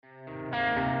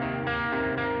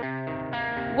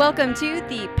Welcome to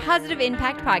the Positive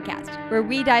Impact Podcast, where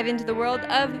we dive into the world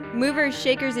of movers,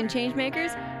 shakers, and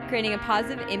changemakers, creating a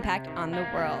positive impact on the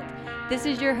world. This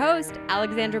is your host,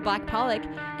 Alexandra Black Pollock,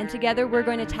 and together we're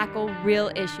going to tackle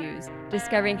real issues,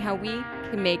 discovering how we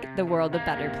can make the world a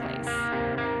better place.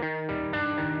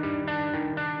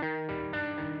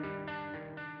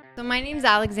 So my name is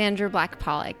Alexandra Black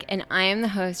Pollock, and I am the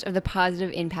host of the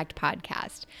Positive Impact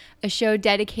Podcast, a show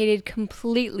dedicated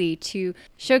completely to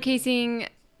showcasing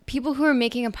people who are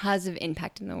making a positive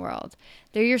impact in the world.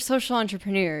 They're your social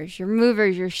entrepreneurs, your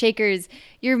movers, your shakers,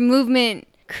 your movement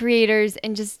creators,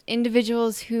 and just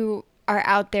individuals who are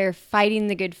out there fighting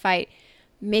the good fight,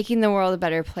 making the world a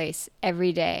better place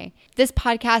every day. This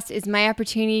podcast is my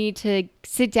opportunity to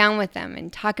sit down with them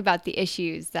and talk about the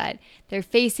issues that they're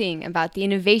facing, about the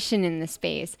innovation in the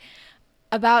space,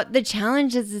 about the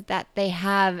challenges that they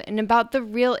have, and about the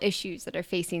real issues that are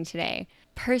facing today.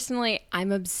 Personally,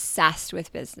 I'm obsessed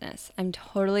with business. I'm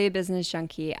totally a business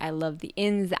junkie. I love the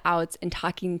ins, the outs, and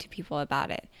talking to people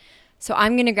about it. So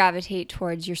I'm going to gravitate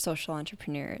towards your social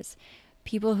entrepreneurs,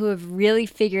 people who have really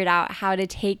figured out how to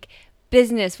take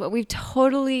business, what we've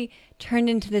totally turned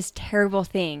into this terrible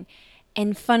thing,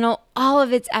 and funnel all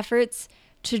of its efforts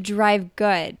to drive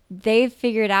good. They've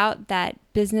figured out that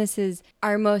business is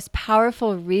our most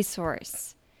powerful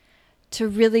resource to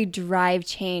really drive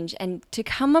change and to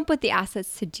come up with the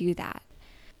assets to do that.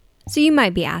 So you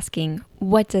might be asking,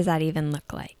 what does that even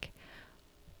look like?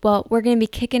 Well, we're going to be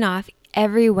kicking off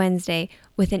every Wednesday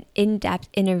with an in-depth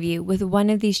interview with one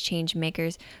of these change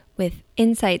makers with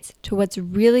insights to what's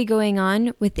really going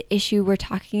on with the issue we're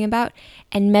talking about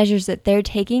and measures that they're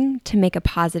taking to make a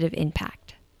positive impact.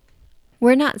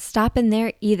 We're not stopping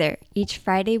there either. Each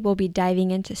Friday, we'll be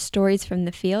diving into stories from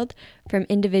the field, from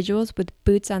individuals with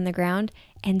boots on the ground,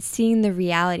 and seeing the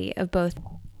reality of both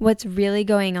what's really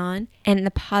going on and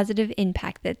the positive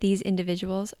impact that these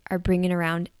individuals are bringing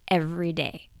around every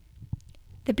day.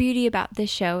 The beauty about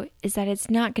this show is that it's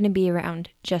not going to be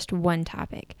around just one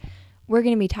topic. We're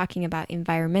going to be talking about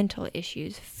environmental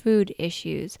issues, food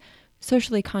issues,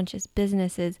 socially conscious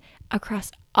businesses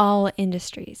across all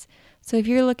industries. So if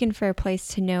you're looking for a place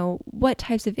to know what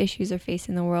types of issues are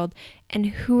facing the world and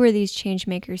who are these change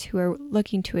makers who are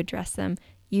looking to address them,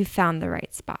 you've found the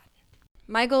right spot.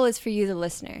 My goal is for you, the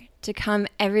listener, to come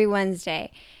every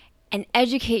Wednesday and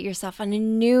educate yourself on a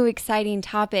new exciting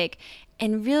topic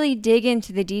and really dig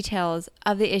into the details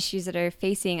of the issues that are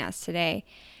facing us today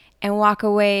and walk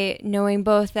away knowing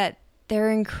both that there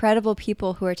are incredible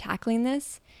people who are tackling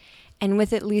this and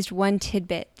with at least one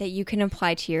tidbit that you can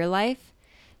apply to your life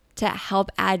to help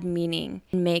add meaning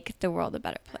and make the world a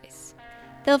better place.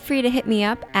 Feel free to hit me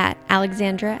up at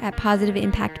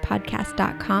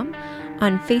alexandra@positiveimpactpodcast.com,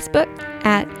 on Facebook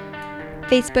at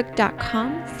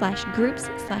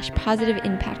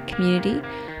facebook.com/groups/positiveimpactcommunity,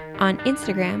 on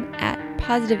Instagram at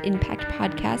Positive Impact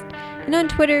Podcast, and on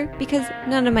Twitter, because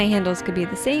none of my handles could be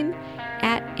the same,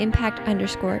 at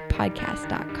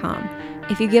impact_podcast.com.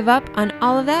 If you give up on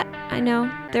all of that, I know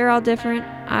they're all different.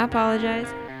 I apologize.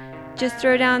 Just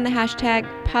throw down the hashtag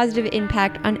Positive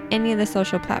Impact on any of the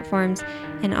social platforms,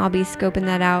 and I'll be scoping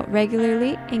that out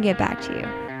regularly and get back to you.